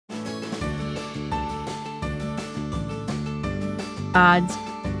Gods.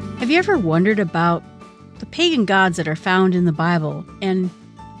 Have you ever wondered about the pagan gods that are found in the Bible, and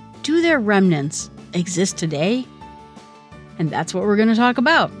do their remnants exist today? And that's what we're going to talk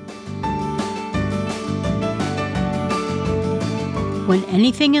about. When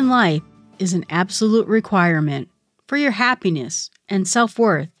anything in life is an absolute requirement for your happiness and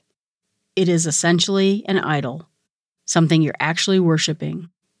self-worth, it is essentially an idol, something you're actually worshiping.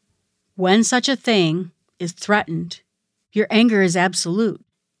 When such a thing is threatened, your anger is absolute.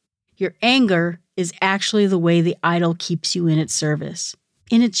 Your anger is actually the way the idol keeps you in its service,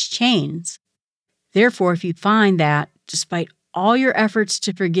 in its chains. Therefore, if you find that, despite all your efforts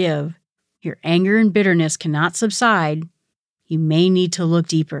to forgive, your anger and bitterness cannot subside, you may need to look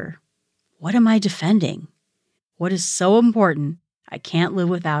deeper. What am I defending? What is so important I can't live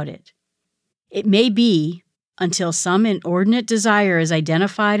without it? It may be, until some inordinate desire is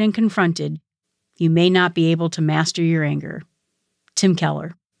identified and confronted, you may not be able to master your anger. Tim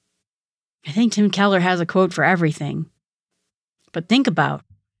Keller. I think Tim Keller has a quote for everything. But think about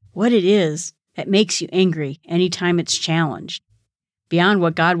what it is that makes you angry anytime it's challenged, beyond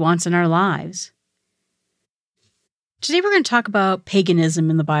what God wants in our lives. Today we're going to talk about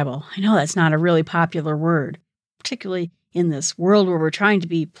paganism in the Bible. I know that's not a really popular word, particularly in this world where we're trying to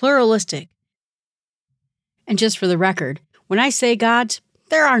be pluralistic. And just for the record, when I say gods,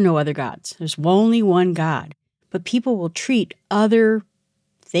 there are no other gods. There's only one God. But people will treat other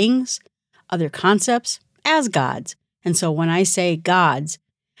things, other concepts, as gods. And so when I say gods,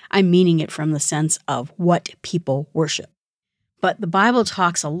 I'm meaning it from the sense of what people worship. But the Bible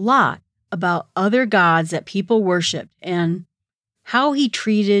talks a lot about other gods that people worshiped and how he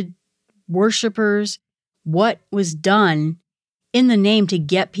treated worshipers, what was done in the name to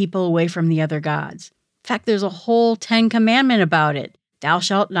get people away from the other gods. In fact, there's a whole 10 commandment about it. Thou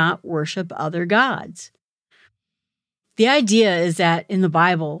shalt not worship other gods. The idea is that in the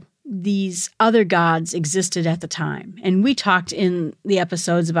Bible, these other gods existed at the time. And we talked in the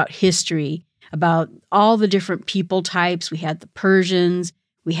episodes about history, about all the different people types. We had the Persians,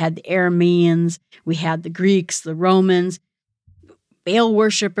 we had the Arameans, we had the Greeks, the Romans, Baal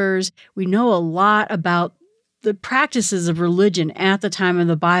worshipers. We know a lot about the practices of religion at the time of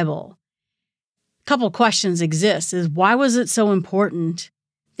the Bible. A couple questions exist. Is why was it so important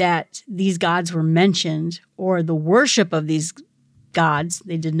that these gods were mentioned, or the worship of these gods,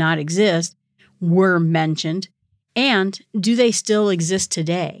 they did not exist, were mentioned? And do they still exist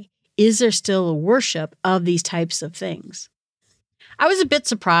today? Is there still a worship of these types of things? I was a bit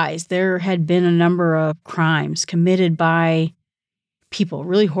surprised. There had been a number of crimes committed by people,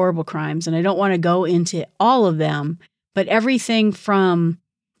 really horrible crimes, and I don't want to go into all of them, but everything from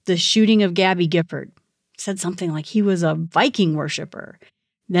the shooting of Gabby Gifford, said something like he was a Viking worshiper.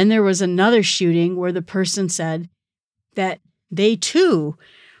 Then there was another shooting where the person said that they too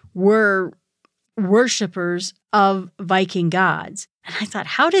were worshipers of Viking gods. And I thought,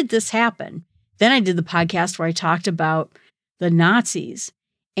 how did this happen? Then I did the podcast where I talked about the Nazis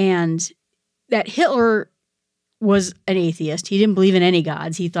and that Hitler was an atheist. He didn't believe in any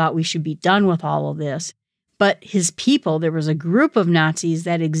gods. He thought we should be done with all of this. But his people, there was a group of Nazis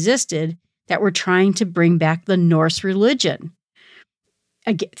that existed that were trying to bring back the Norse religion.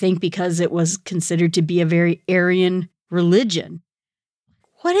 I think because it was considered to be a very Aryan religion.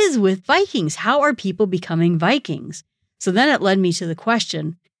 What is with Vikings? How are people becoming Vikings? So then it led me to the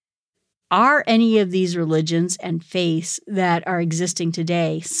question, are any of these religions and faiths that are existing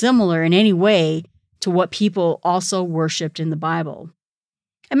today similar in any way to what people also worshipped in the Bible?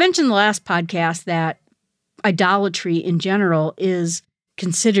 I mentioned in the last podcast that idolatry in general is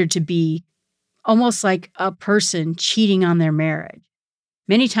considered to be almost like a person cheating on their marriage.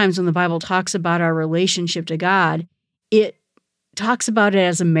 Many times when the Bible talks about our relationship to God, it talks about it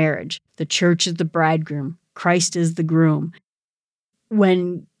as a marriage. The church is the bridegroom. Christ is the groom.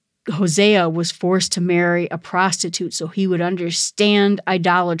 When Hosea was forced to marry a prostitute so he would understand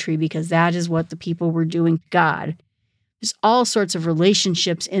idolatry because that is what the people were doing to God. There's all sorts of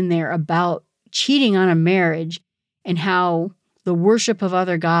relationships in there about cheating on a marriage and how the worship of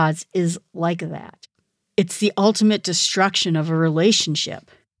other gods is like that. It's the ultimate destruction of a relationship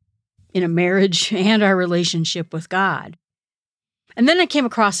in a marriage and our relationship with God. And then I came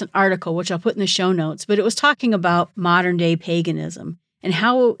across an article, which I'll put in the show notes, but it was talking about modern day paganism and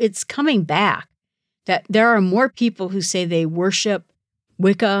how it's coming back, that there are more people who say they worship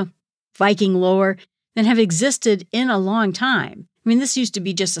Wicca, Viking lore, than have existed in a long time. I mean, this used to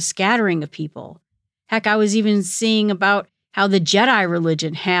be just a scattering of people. Heck, I was even seeing about how the Jedi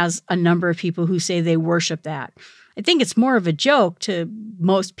religion has a number of people who say they worship that. I think it's more of a joke to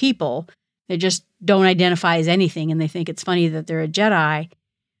most people. They just don't identify as anything, and they think it's funny that they're a Jedi.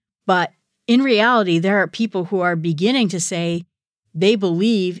 But in reality, there are people who are beginning to say they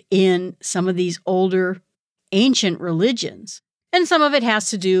believe in some of these older, ancient religions. And some of it has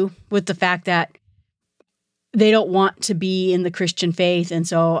to do with the fact that they don't want to be in the Christian faith. And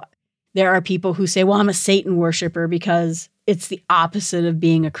so there are people who say, well, I'm a Satan worshiper because it's the opposite of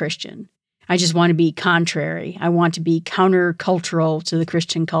being a Christian. I just want to be contrary. I want to be countercultural to the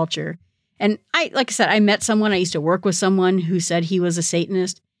Christian culture. And like I said, I met someone, I used to work with someone who said he was a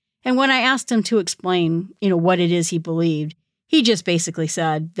Satanist. And when I asked him to explain, what it is he believed, he just basically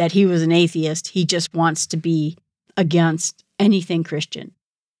said that he was an atheist. He just wants to be against anything Christian.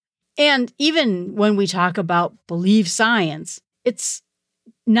 And even when we talk about believe science, it's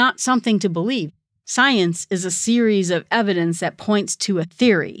not something to believe. Science is a series of evidence that points to a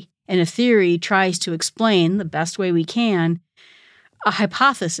theory, and a theory tries to explain the best way we can a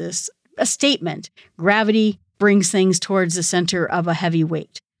hypothesis, a statement. Gravity brings things towards the center of a heavy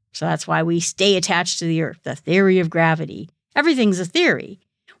weight. So that's why we stay attached to the earth, the theory of gravity. Everything's a theory.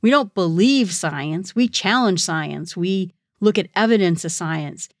 We don't believe science. We challenge science. We look at evidence of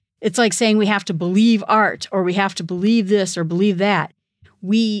science. It's like saying we have to believe art, or we have to believe this or believe that.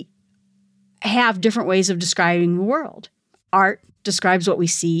 We have different ways of describing the world. Art describes what we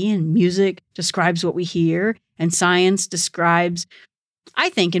see, and music describes what we hear, and science describes, I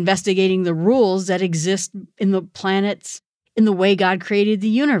think, investigating the rules that exist in the planets, in the way God created the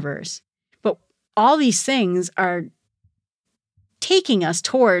universe. But all these things are taking us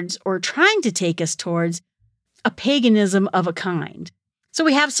towards, or trying to take us towards, a paganism of a kind. So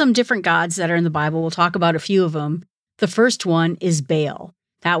we have some different gods that are in the Bible. We'll talk about a few of them. The first one is Baal.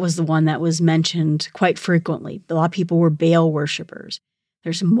 That was the one that was mentioned quite frequently. A lot of people were Baal worshipers.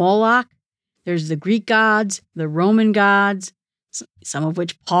 There's Moloch. There's the Greek gods, the Roman gods, some of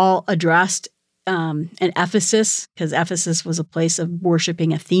which Paul addressed in Ephesus, because Ephesus was a place of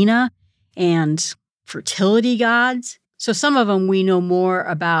worshiping Athena, and fertility gods. So some of them we know more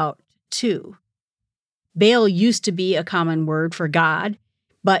about too. Baal used to be a common word for God,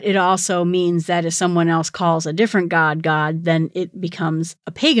 but it also means that if someone else calls a different god, then it becomes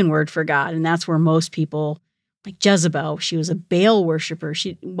a pagan word for God. And that's where most people, like Jezebel, she was a Baal worshiper.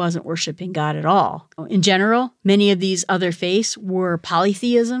 She wasn't worshiping God at all. In general, many of these other faiths were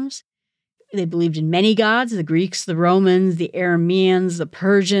polytheisms. They believed in many gods: the Greeks, the Romans, the Arameans, the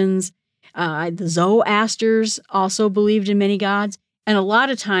Persians. The Zoroasters also believed in many gods. And a lot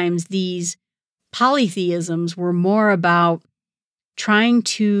of times these polytheisms were more about trying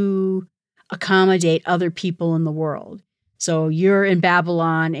to accommodate other people in the world. So you're in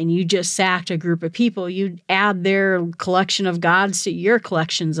Babylon and you just sacked a group of people. You'd add their collection of gods to your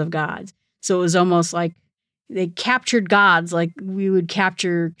collections of gods. So it was almost like they captured gods like we would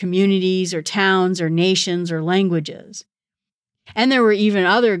capture communities or towns or nations or languages. And there were even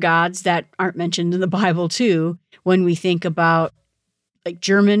other gods that aren't mentioned in the Bible too. When we think about like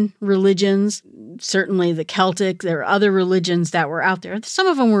German religions, certainly the Celtic, there were other religions that were out there. Some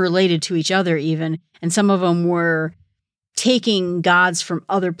of them were related to each other even, and some of them were taking gods from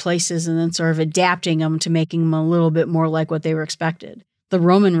other places and then sort of adapting them to making them a little bit more like what they were expected. The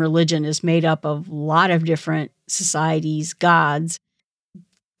Roman religion is made up of a lot of different societies, gods,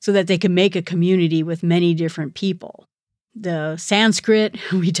 so that they can make a community with many different people. The Sanskrit,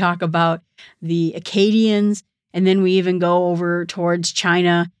 we talk about the Akkadians, and then we even go over towards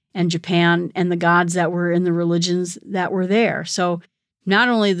China and Japan and the gods that were in the religions that were there. So not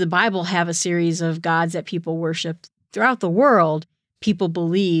only did the Bible have a series of gods that people worshiped, throughout the world, people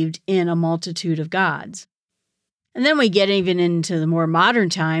believed in a multitude of gods. And then we get even into the more modern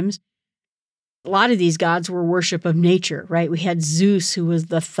times. A lot of these gods were worship of nature, right? We had Zeus, who was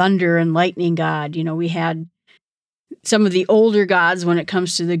the thunder and lightning god. We had some of the older gods when it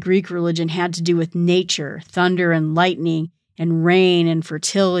comes to the Greek religion had to do with nature, thunder and lightning and rain and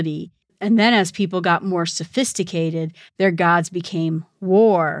fertility. And then as people got more sophisticated, their gods became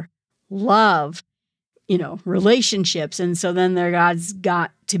war, love, relationships. And so then their gods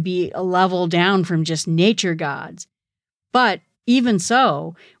got to be a level down from just nature gods. But even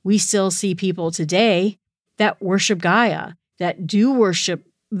so, we still see people today that worship Gaia, that do worship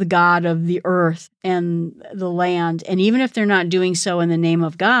the God of the earth and the land. And even if they're not doing so in the name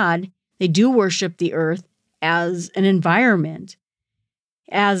of God, they do worship the earth as an environment,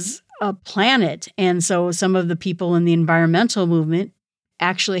 as a planet. And so some of the people in the environmental movement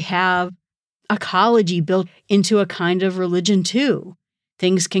actually have ecology built into a kind of religion too.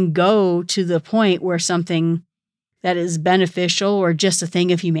 Things can go to the point where something that is beneficial or just a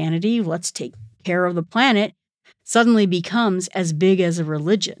thing of humanity, let's take care of the planet, suddenly becomes as big as a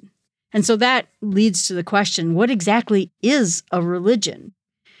religion. And so that leads to the question, what exactly is a religion?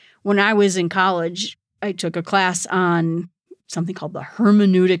 When I was in college, I took a class on something called the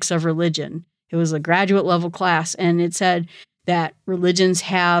hermeneutics of religion. It was a graduate level class, and it said that religions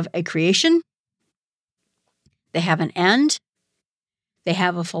have a creation, they have an end, they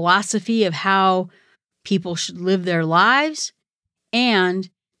have a philosophy of how people should live their lives, and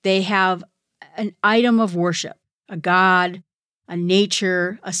they have an item of worship, a god, a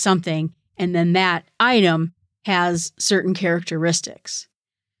nature, a something, and then that item has certain characteristics.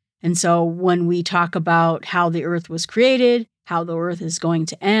 And so when we talk about how the earth was created, how the earth is going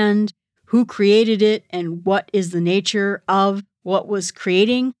to end, who created it, and what is the nature of what was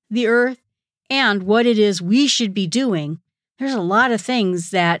creating the earth, and what it is we should be doing, there's a lot of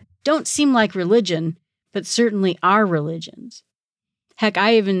things that don't seem like religion, but certainly are religions. Heck,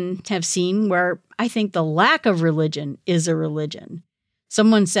 I even have seen where I think the lack of religion is a religion.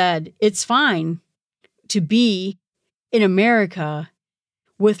 Someone said, it's fine to be in America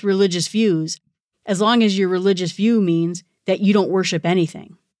with religious views, as long as your religious view means that you don't worship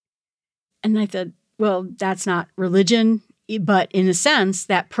anything. And I thought, well, that's not religion, but in a sense,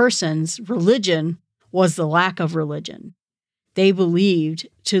 that person's religion was the lack of religion. They believed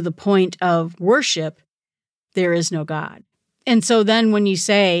to the point of worship, there is no God. And so then when you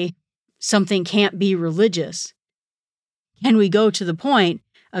say something can't be religious, can we go to the point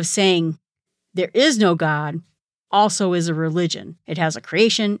of saying there is no God also is a religion? It has a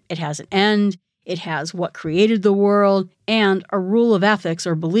creation, it has an end, it has what created the world, and a rule of ethics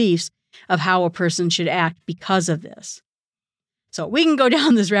or beliefs of how a person should act because of this. So we can go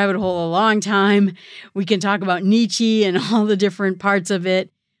down this rabbit hole a long time. We can talk about Nietzsche and all the different parts of it.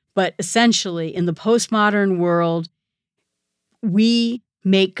 But essentially, in the postmodern world, we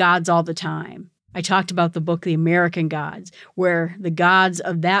make gods all the time. I talked about the book, The American Gods, where the gods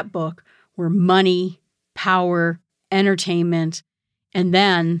of that book were money, power, entertainment, and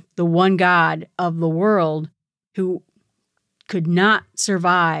then the one God of the world who could not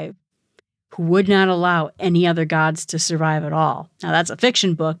survive, who would not allow any other gods to survive at all. Now, that's a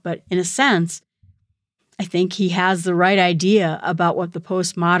fiction book, but in a sense, I think he has the right idea about what the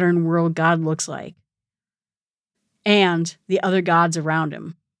postmodern world God looks like and the other gods around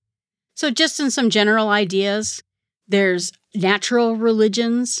him. So just in some general ideas, there's natural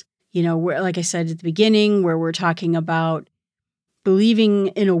religions, where, like I said at the beginning, where we're talking about believing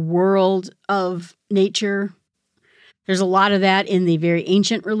in a world of nature. There's a lot of that in the very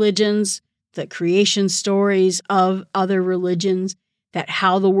ancient religions, the creation stories of other religions, that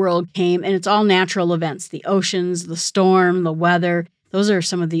how the world came, and it's all natural events, the oceans, the storm, the weather. Those are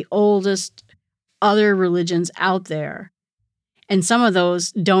some of the oldest other religions out there. And some of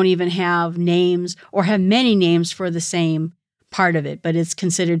those don't even have names or have many names for the same part of it, but it's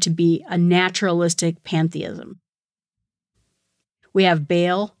considered to be a naturalistic pantheism. We have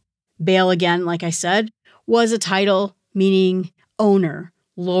Baal. Baal, again, like I said, was a title meaning owner,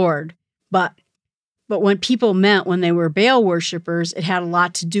 lord. But what people meant when they were Baal worshipers, it had a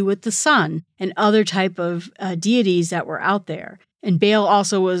lot to do with the sun and other type of deities that were out there. And Baal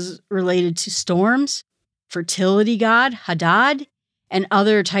also was related to storms, fertility god, Hadad, and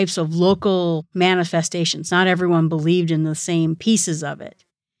other types of local manifestations. Not everyone believed in the same pieces of it.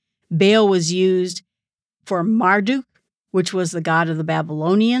 Baal was used for Marduk, which was the god of the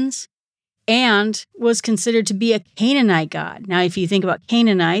Babylonians, and was considered to be a Canaanite god. Now, if you think about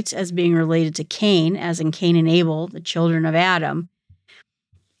Canaanites as being related to Cain, as in Cain and Abel, the children of Adam,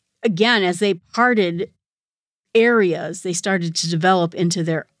 again, as they parted areas, they started to develop into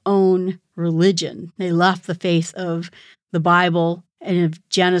their own religion. They left the faith of the Bible and of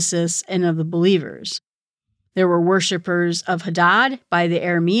Genesis and of the believers. There were worshipers of Hadad by the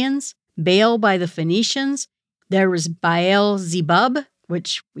Arameans, Baal by the Phoenicians. There was Baal Zebub,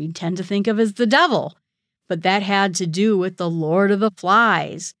 which we tend to think of as the devil, but that had to do with the Lord of the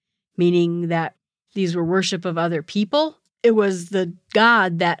Flies, meaning that these were worship of other people. It was the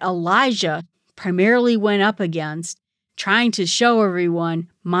God that Elijah primarily went up against, trying to show everyone,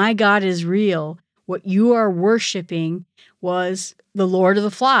 my God is real. What you are worshiping was the Lord of the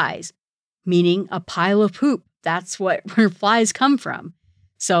Flies, meaning a pile of poop. That's where flies come from.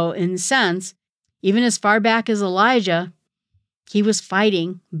 So in a sense, even as far back as Elijah, he was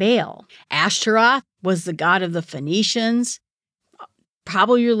fighting Baal. Ashtaroth was the god of the Phoenicians,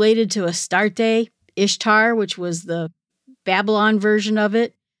 probably related to Astarte. Ishtar, which was the Babylon version of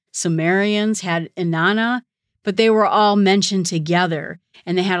it. Sumerians had Inanna, but they were all mentioned together,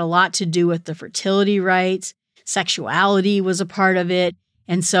 and they had a lot to do with the fertility rites. Sexuality was a part of it.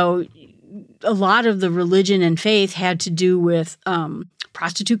 And so a lot of the religion and faith had to do with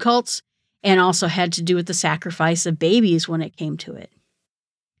prostitute cults and also had to do with the sacrifice of babies when it came to it.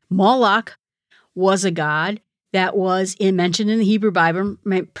 Moloch was a god that was mentioned in the Hebrew Bible,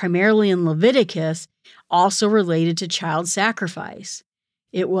 primarily in Leviticus, also related to child sacrifice.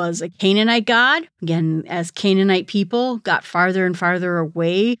 It was a Canaanite god. Again, as Canaanite people got farther and farther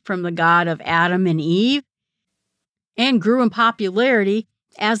away from the God of Adam and Eve, and grew in popularity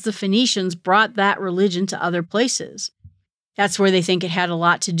as the Phoenicians brought that religion to other places. That's where they think it had a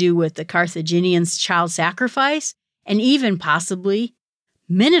lot to do with the Carthaginians' child sacrifice and even possibly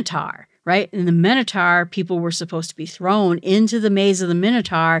Minotaur, right? In the Minotaur, people were supposed to be thrown into the maze of the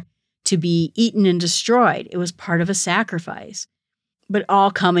Minotaur to be eaten and destroyed. It was part of a sacrifice, but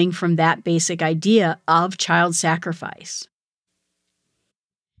all coming from that basic idea of child sacrifice.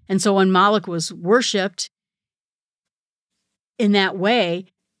 And so when Moloch was worshipped in that way,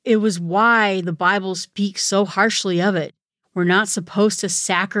 it was why the Bible speaks so harshly of it. We're not supposed to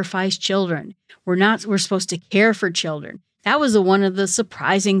sacrifice children. We're supposed to care for children. That was one of the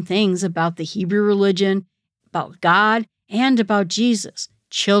surprising things about the Hebrew religion, about God, and about Jesus.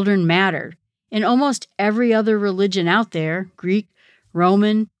 Children mattered. In almost every other religion out there, Greek,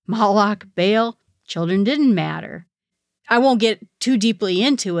 Roman, Moloch, Baal, children didn't matter. I won't get too deeply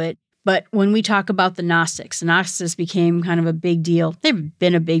into it, but when we talk about the Gnostics became kind of a big deal. They've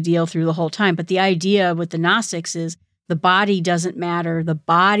been a big deal through the whole time, but the idea with the Gnostics is the body doesn't matter. The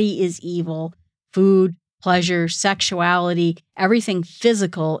body is evil. Food, pleasure, sexuality, everything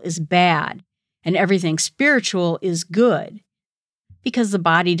physical is bad, and everything spiritual is good because the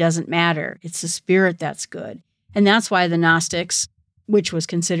body doesn't matter. It's the spirit that's good. And that's why the Gnostics, which was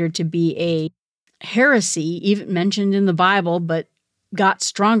considered to be a heresy, even mentioned in the Bible, but got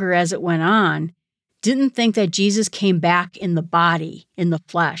stronger as it went on, didn't think that Jesus came back in the body, in the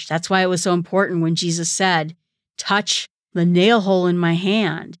flesh. That's why it was so important when Jesus said, touch the nail hole in my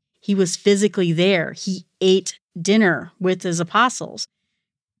hand. He was physically there. He ate dinner with his apostles.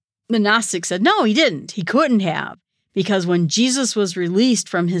 The Gnostics said, no, he didn't. He couldn't have. Because when Jesus was released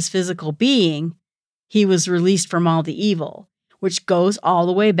from his physical being, he was released from all the evil, which goes all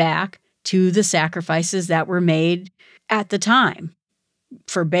the way back to the sacrifices that were made at the time.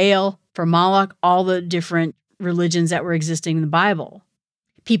 For Baal, for Moloch, all the different religions that were existing in the Bible.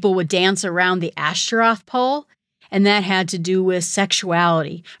 People would dance around the Ashtaroth pole, and that had to do with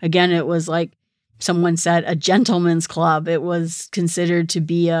sexuality. Again, it was like someone said, a gentleman's club. It was considered to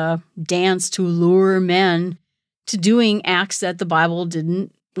be a dance to lure men to doing acts that the Bible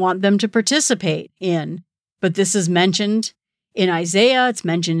didn't want them to participate in. But this is mentioned in Isaiah, it's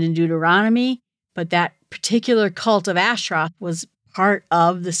mentioned in Deuteronomy, but that particular cult of Ashtaroth was part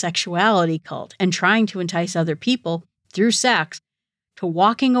of the sexuality cult and trying to entice other people through sex to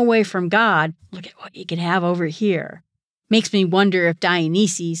walking away from God. Look at what you can have over here. Makes me wonder if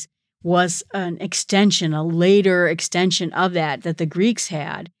Dionysus was an extension, a later extension of that the Greeks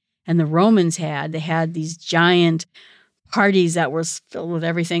had and the Romans had. They had these giant parties that were filled with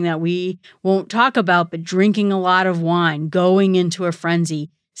everything that we won't talk about, but drinking a lot of wine, going into a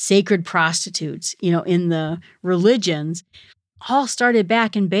frenzy, sacred prostitutes, in the religions, all started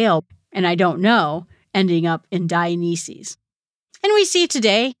back in Baal, and I don't know, ending up in Dionysus. And we see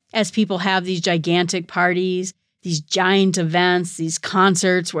today, as people have these gigantic parties, these giant events, these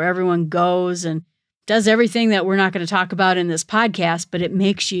concerts where everyone goes and does everything that we're not going to talk about in this podcast, but it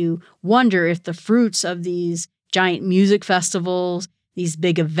makes you wonder if the fruits of these giant music festivals, these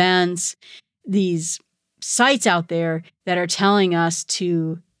big events, these sites out there that are telling us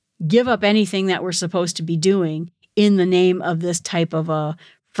to give up anything that we're supposed to be doing in the name of this type of a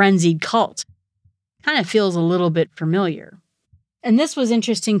frenzied cult. Kind of feels a little bit familiar. And this was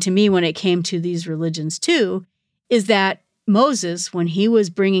interesting to me when it came to these religions too, is that Moses, when he was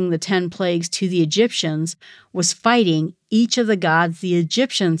bringing the 10 plagues to the Egyptians, was fighting each of the gods the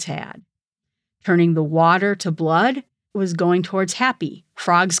Egyptians had. Turning the water to blood was going towards Happy.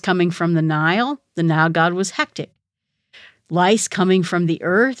 Frogs coming from the Nile god was Hectic. Lice coming from the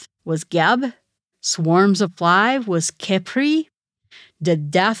earth was Geb. Swarms of fly was Khepri. The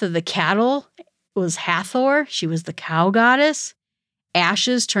death of the cattle was Hathor. She was the cow goddess.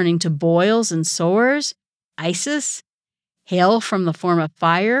 Ashes turning to boils and sores, Isis. Hail from the form of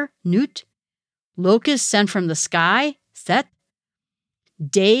fire, Nut. Locusts sent from the sky, Set.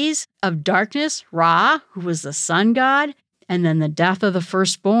 Days of darkness, Ra, who was the sun god. And then the death of the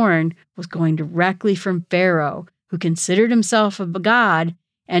firstborn was going directly from Pharaoh, who considered himself a god,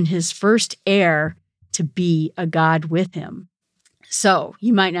 and his first heir to be a god with him. So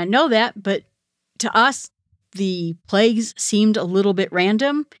you might not know that, but to us, the plagues seemed a little bit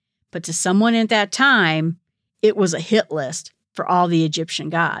random, but to someone at that time, it was a hit list for all the Egyptian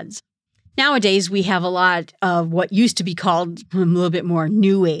gods. Nowadays, we have a lot of what used to be called a little bit more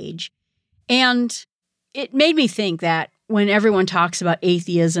New Age. And it made me think that when everyone talks about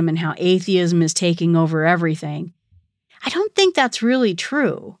atheism and how atheism is taking over everything, I don't think that's really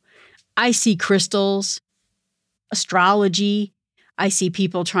true. I see crystals, astrology. I see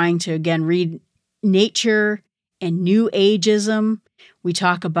people trying to, again, read nature and New Ageism. We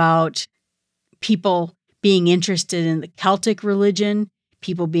talk about people being interested in the Celtic religion,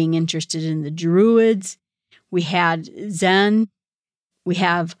 people being interested in the Druids. We had Zen. We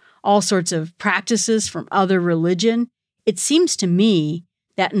have all sorts of practices from other religion. It seems to me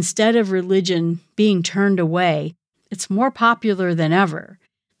that instead of religion being turned away, it's more popular than ever.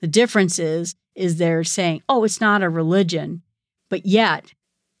 The difference is they're saying, oh, it's not a religion, but yet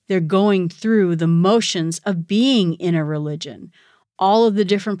they're going through the motions of being in a religion, all of the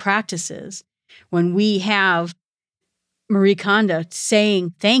different practices. When we have Marie Kondo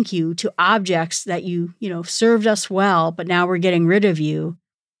saying thank you to objects that you served us well, but now we're getting rid of you,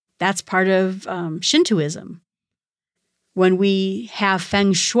 that's part of Shintoism. When we have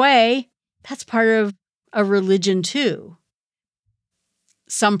feng shui, that's part of a religion too.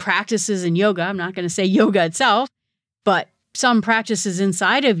 Some practices in yoga, I'm not going to say yoga itself, but some practices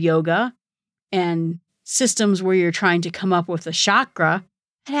inside of yoga and systems where you're trying to come up with a chakra,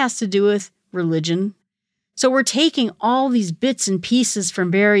 it has to do with religion. So we're taking all these bits and pieces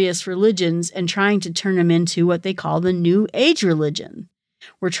from various religions and trying to turn them into what they call the New Age religion.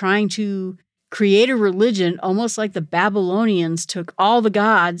 We're trying to create a religion almost like the Babylonians took all the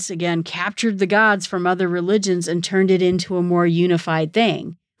gods, again, captured the gods from other religions and turned it into a more unified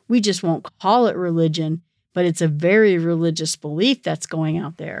thing. We just won't call it religion, but it's a very religious belief that's going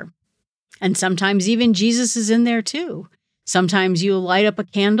out there. And sometimes even Jesus is in there too. Sometimes you'll light up a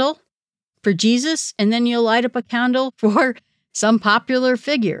candle for Jesus, and then you'll light up a candle for some popular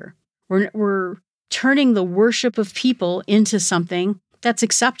figure. We're turning the worship of people into something that's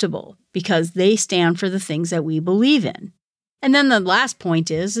acceptable because they stand for the things that we believe in. And then the last point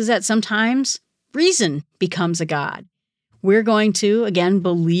is that sometimes reason becomes a god. We're going to, again,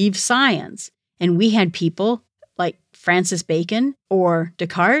 believe science. And we had people like Francis Bacon or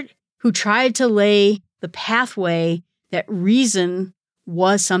Descartes who tried to lay the pathway that reason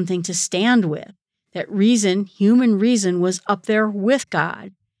was something to stand with, that reason, human reason, was up there with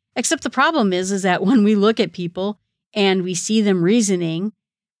God. Except the problem is that when we look at people and we see them reasoning,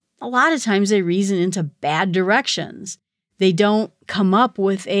 a lot of times they reason into bad directions. They don't come up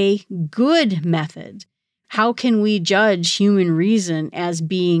with a good method. How can we judge human reason as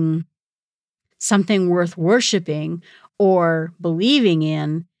being something worth worshiping or believing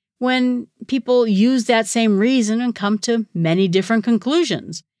in when people use that same reason and come to many different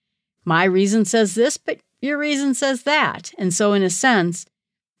conclusions? My reason says this, but your reason says that. And so in a sense,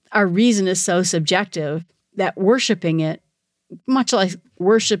 our reason is so subjective that worshiping it, much like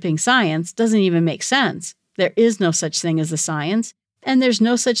worshiping science, doesn't even make sense. There is no such thing as the science, and there's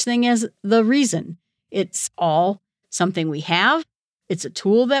no such thing as the reason. It's all something we have. It's a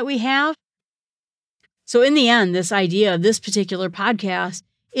tool that we have. So in the end, this idea of this particular podcast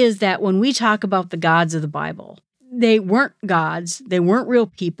is that when we talk about the gods of the Bible, they weren't gods. They weren't real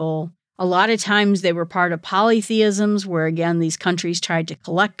people. A lot of times they were part of polytheisms where, again, these countries tried to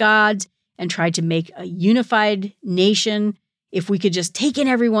collect gods and tried to make a unified nation. If we could just take in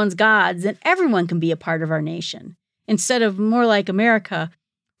everyone's gods, then everyone can be a part of our nation. Instead of more like America,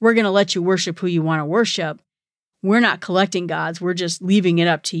 we're going to let you worship who you want to worship. We're not collecting gods. We're just leaving it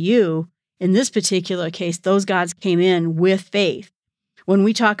up to you. In this particular case, those gods came in with faith. When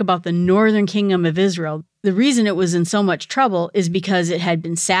we talk about the northern kingdom of Israel, the reason it was in so much trouble is because it had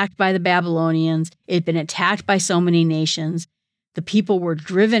been sacked by the Babylonians. It had been attacked by so many nations. The people were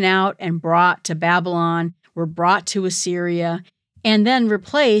driven out and brought to Babylon, were brought to Assyria, and then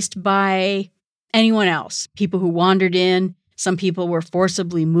replaced by anyone else. People who wandered in, some people were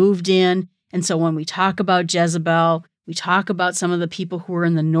forcibly moved in. And so when we talk about Jezebel, we talk about some of the people who were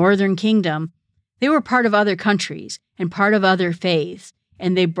in the northern kingdom, they were part of other countries and part of other faiths.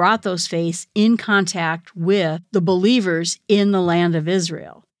 And they brought those faiths in contact with the believers in the land of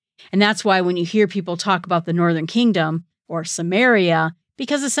Israel. And that's why when you hear people talk about the northern kingdom or Samaria,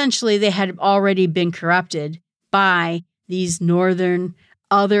 because essentially they had already been corrupted by these northern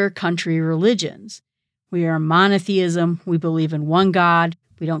other country religions. We are monotheism. We believe in one God.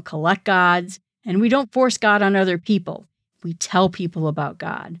 We don't collect gods, and we don't force God on other people. We tell people about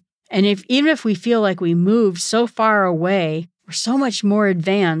God. And even if we feel like we moved so far away, we're so much more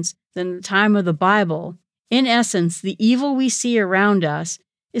advanced than the time of the Bible, in essence, the evil we see around us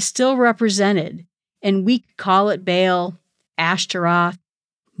is still represented, and we call it Baal, Ashtaroth,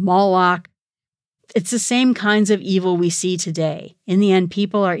 Moloch. It's the same kinds of evil we see today. In the end,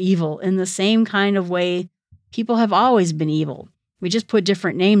 people are evil in the same kind of way people have always been evil. We just put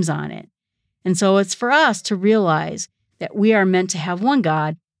different names on it. And so it's for us to realize that we are meant to have one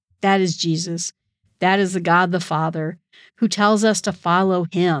God. That is Jesus. That is the God the Father, who tells us to follow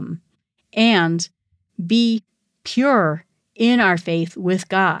him and be pure in our faith with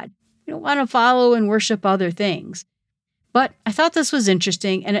God. We don't want to follow and worship other things. But I thought this was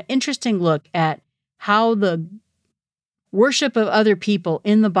interesting, and an interesting look at how the worship of other people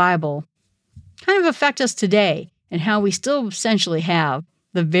in the Bible kind of affect us today, and how we still essentially have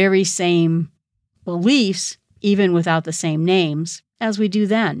the very same beliefs, even without the same names, as we do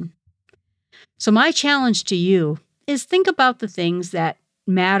then. So my challenge to you is think about the things that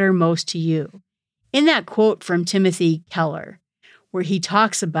matter most to you. In that quote from Timothy Keller, where he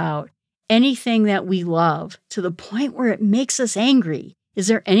talks about anything that we love to the point where it makes us angry, is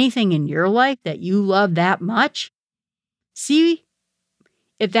there anything in your life that you love that much? See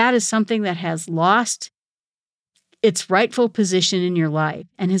if that is something that has lost its rightful position in your life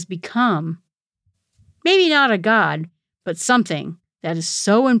and has become maybe not a god, but something that is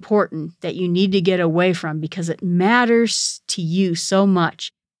so important that you need to get away from because it matters to you so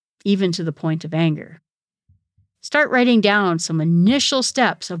much, even to the point of anger. Start writing down some initial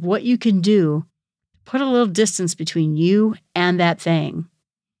steps of what you can do to put a little distance between you and that thing.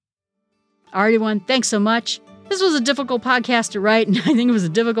 All right, everyone, thanks so much. This was a difficult podcast to write, and I think it was a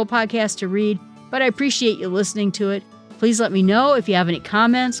difficult podcast to read, but I appreciate you listening to it. Please let me know if you have any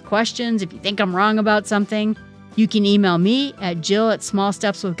comments, questions, if you think I'm wrong about something. You can email me at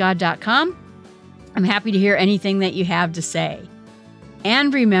jill@smallstepswithgod.com. I'm happy to hear anything that you have to say.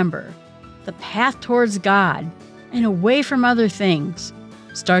 And remember, the path towards God and away from other things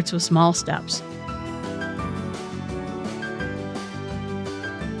starts with small steps.